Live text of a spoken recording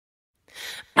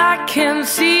I can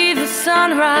see the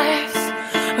sunrise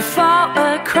fall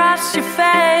across your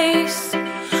face.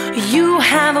 You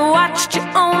have watched your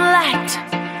own light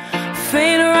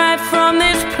fade right from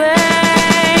this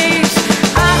place.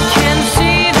 I can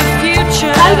see the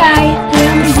future. Hi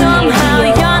guys, somehow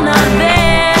you're not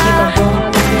there.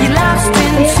 You're lost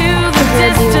into the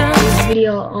distance.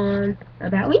 Video on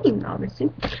about reading, obviously.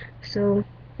 So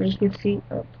as you can see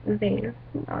up there,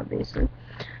 obviously.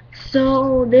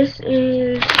 So this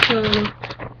is some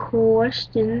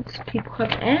questions people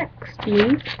have asked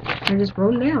me. I just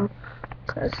wrote them down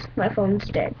because my phone's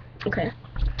dead. Okay.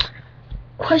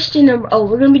 Question number,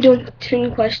 we're going to be doing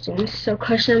 10 questions. So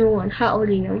question number 1, how old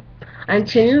are you? I'm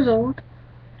 10 years old.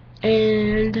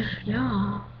 And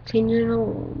yeah, 10 years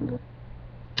old.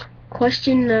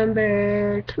 Question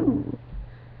number 2,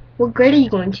 what grade are you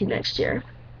going to next year?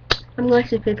 I'm going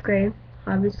to 5th grade,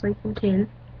 obviously from 10.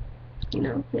 You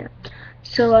know, yeah.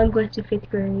 So I'm going to 5th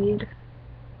grade.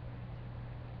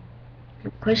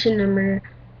 Question number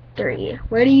 3,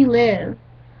 where do you live?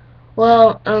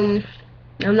 Well, I'm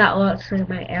not allowed to say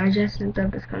my address and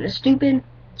stuff. It's kind of stupid.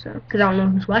 So, because I don't know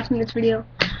who's watching this video.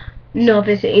 No, if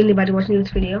it's anybody watching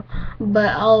this video.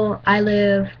 But I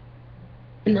live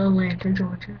in Atlanta,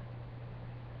 Georgia.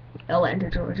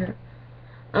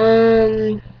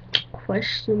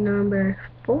 Question number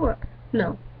 4.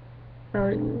 No.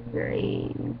 Your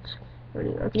age.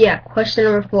 Yeah, question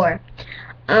number 4.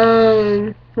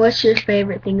 What's your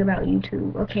favorite thing about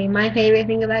YouTube? Okay, my favorite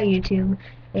thing about YouTube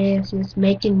is just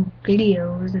making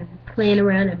videos and playing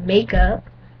around in makeup.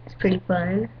 It's pretty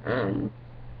fun.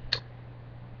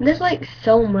 There's like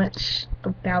so much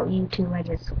about YouTube I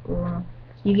just love.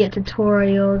 You get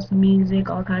tutorials, music,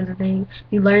 all kinds of things.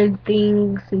 You learn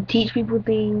things, you teach people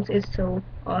things. It's so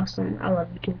awesome. I love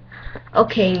YouTube.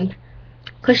 Okay.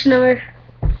 Question number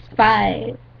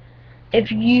 5.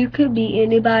 If you could be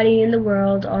anybody in the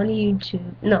world on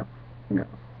YouTube, no,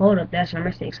 hold up, that's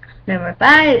number 6. Number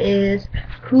 5 is,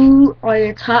 who are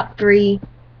your top 3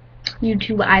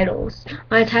 YouTube idols?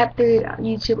 My top 3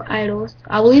 YouTube idols,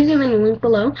 I will leave them in the link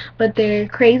below, but they're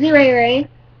Crazy Ray Ray,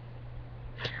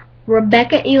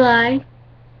 Rebecca Eli,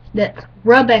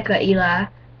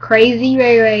 Crazy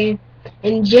Ray Ray,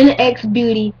 and Gen X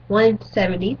Beauty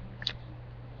 170.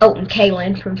 Oh, and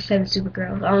Kaylin from 7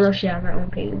 Supergirls. I don't know if she has her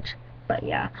own page, but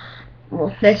yeah.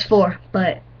 Well, that's 4,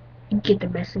 but you get the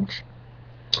message.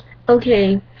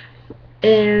 Okay,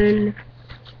 and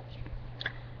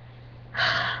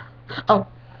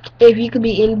if you could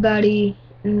be anybody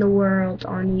in the world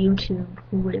on YouTube,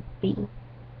 who would it be?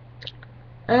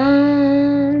 I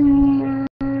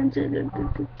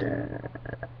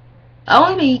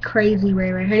want to be Crazy Ray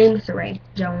Ray. Her name is Ray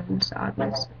Jones,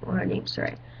 obviously. Well, her name's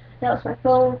Ray. That was my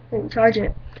phone. Didn't charge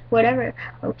it. Whatever.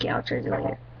 Okay, I'll charge it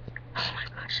later. Oh my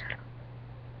gosh.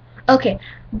 Okay,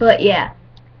 but yeah.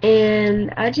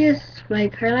 And I just,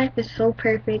 like, her life is so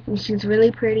perfect. And she's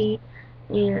really pretty.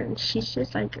 And she's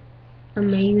just, like,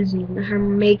 amazing. Her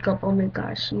makeup, oh my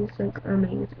gosh. She's, like,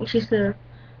 amazing. She's the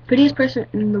prettiest person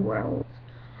in the world.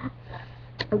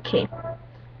 Okay.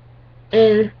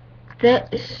 And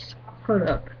that is, hold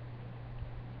up.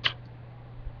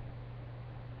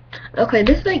 Okay,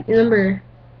 this is like number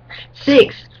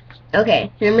 6. Okay,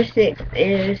 number 6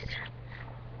 is,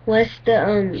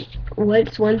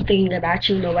 what's one thing about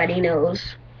you nobody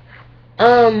knows?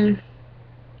 I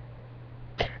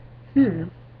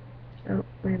don't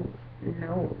really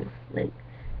know. Like,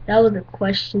 that was a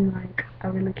question, like, I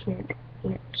really can't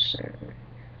answer.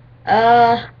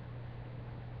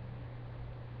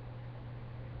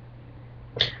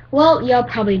 Well,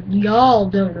 y'all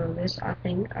don't know this, I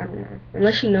think. I don't know.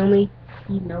 Unless you know me,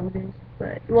 you know this.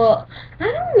 But, well, I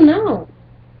don't know.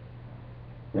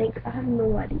 Like, I have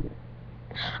no idea.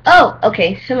 Oh,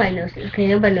 okay, somebody knows this. Okay,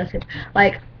 nobody knows it.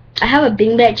 Like, I have a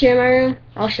beanbag chair in my room.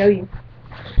 I'll show you.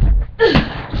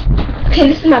 Okay,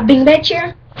 this is my beanbag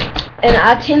chair. And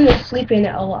I tend to sleep in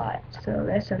it a lot. So,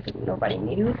 that's something nobody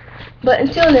knew. But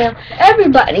until now,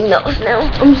 everybody knows now.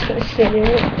 I'm just going to sit in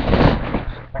it.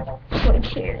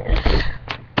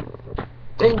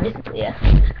 Yeah.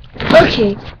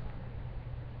 Okay.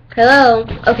 Hello.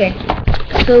 Okay.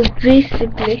 So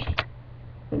basically,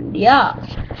 yeah.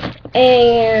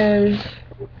 And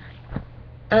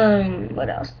what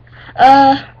else?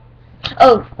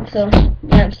 So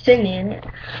yeah, I'm sitting in it,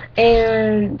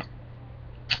 and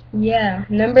yeah,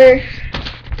 number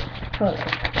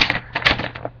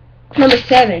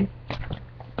 7.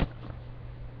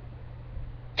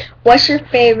 What's your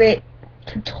favorite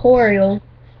tutorial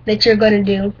that you're going to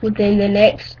do within the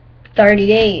next 30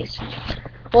 days?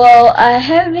 Well, I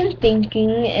have been thinking,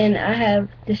 and I have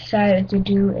decided to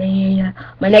do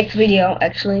my next video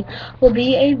actually will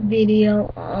be a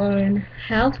video on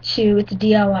it's a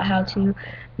DIY how to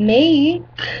make,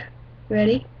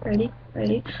 ready,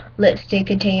 lipstick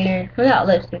container, well, not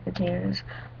lipstick containers,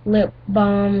 lip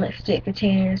balm, lipstick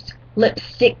containers,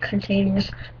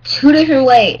 2 different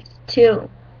ways,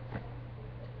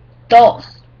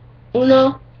 dos,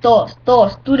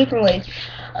 dos, 2 different ways,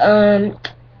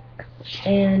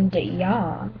 and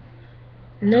yeah.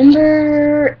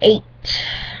 Number 8.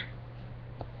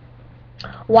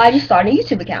 Why'd you start a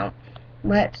YouTube account?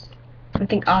 That's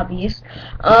something obvious.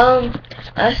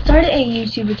 I started a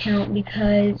YouTube account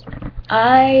because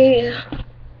I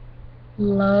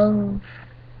love,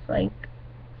 like,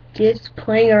 just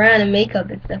playing around in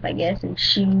makeup and stuff, I guess, and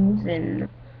shoes and,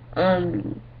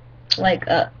 like,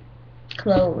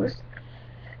 clothes.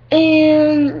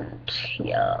 And,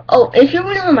 yeah. Oh, if you're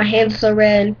wondering why my hands are so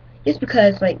red, it's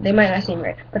because, like, they might not seem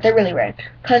red, but they're really red.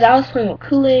 Because I was playing with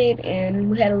Kool-Aid, and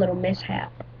we had a little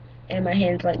mishap. And my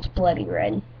hands, like, bloody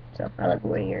red. So, I look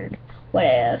weird. What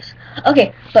else?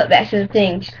 Okay, but back to the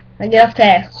things. I get off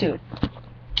task, too.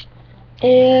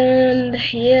 And,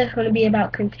 yeah, it's going to be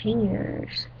about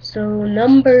containers. So,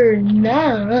 number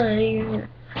 9.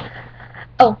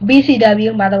 Oh,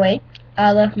 BCW, by the way.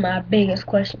 I left my biggest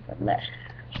question for last.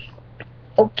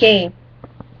 Okay.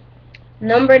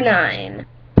 Number 9.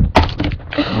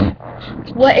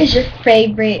 What are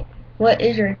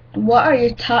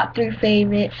your top 3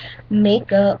 favorite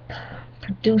makeup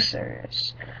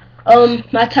producers?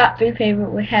 My top 3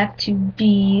 favorite would have to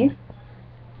be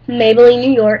Maybelline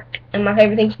New York, and my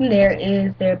favorite thing from there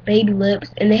is their baby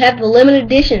lips, and they have the limited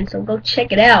edition, so go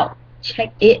check it out.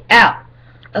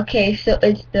 Okay, so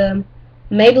it's the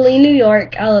Maybelline New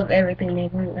York. I love everything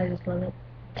Maybelline. I just love it,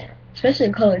 especially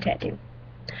the color tattoo.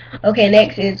 Okay,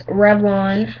 next is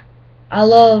Revlon. I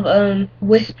love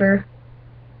Whisper.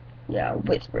 Yeah,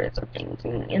 Whisper is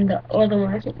amazing. And the other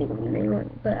one I can't think of the name of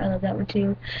it, but I love that one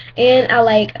too. And I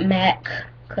like MAC,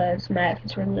 because MAC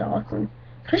is really awesome.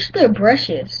 Especially their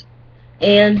brushes.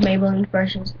 And Maybelline's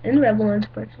brushes. And Revlon's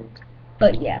brushes.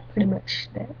 But yeah, pretty much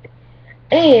that.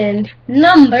 And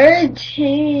number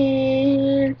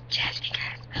 10. Just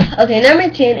because. Okay, number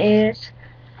 10 is,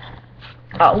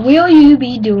 will you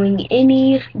be doing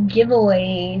any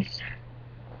giveaways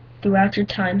throughout your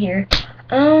time here?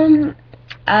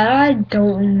 I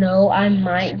don't know. I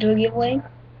might do a giveaway.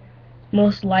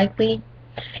 Most likely.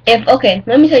 Okay,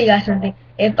 let me tell you guys something.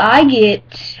 If I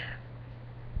get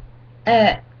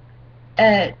at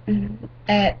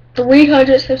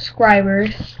 300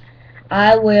 subscribers,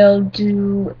 I will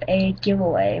do a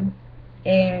giveaway.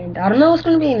 And I don't know what's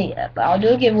going to be in it yet, but I'll do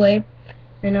a giveaway.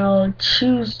 And I'll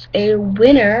choose a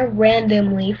winner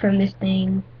randomly from this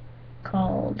thing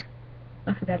called,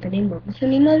 I forgot the name of it. What's the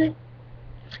name of it?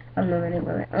 I don't know the name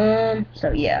of it.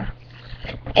 So yeah.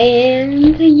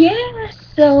 And yeah,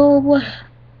 so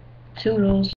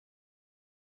toodles.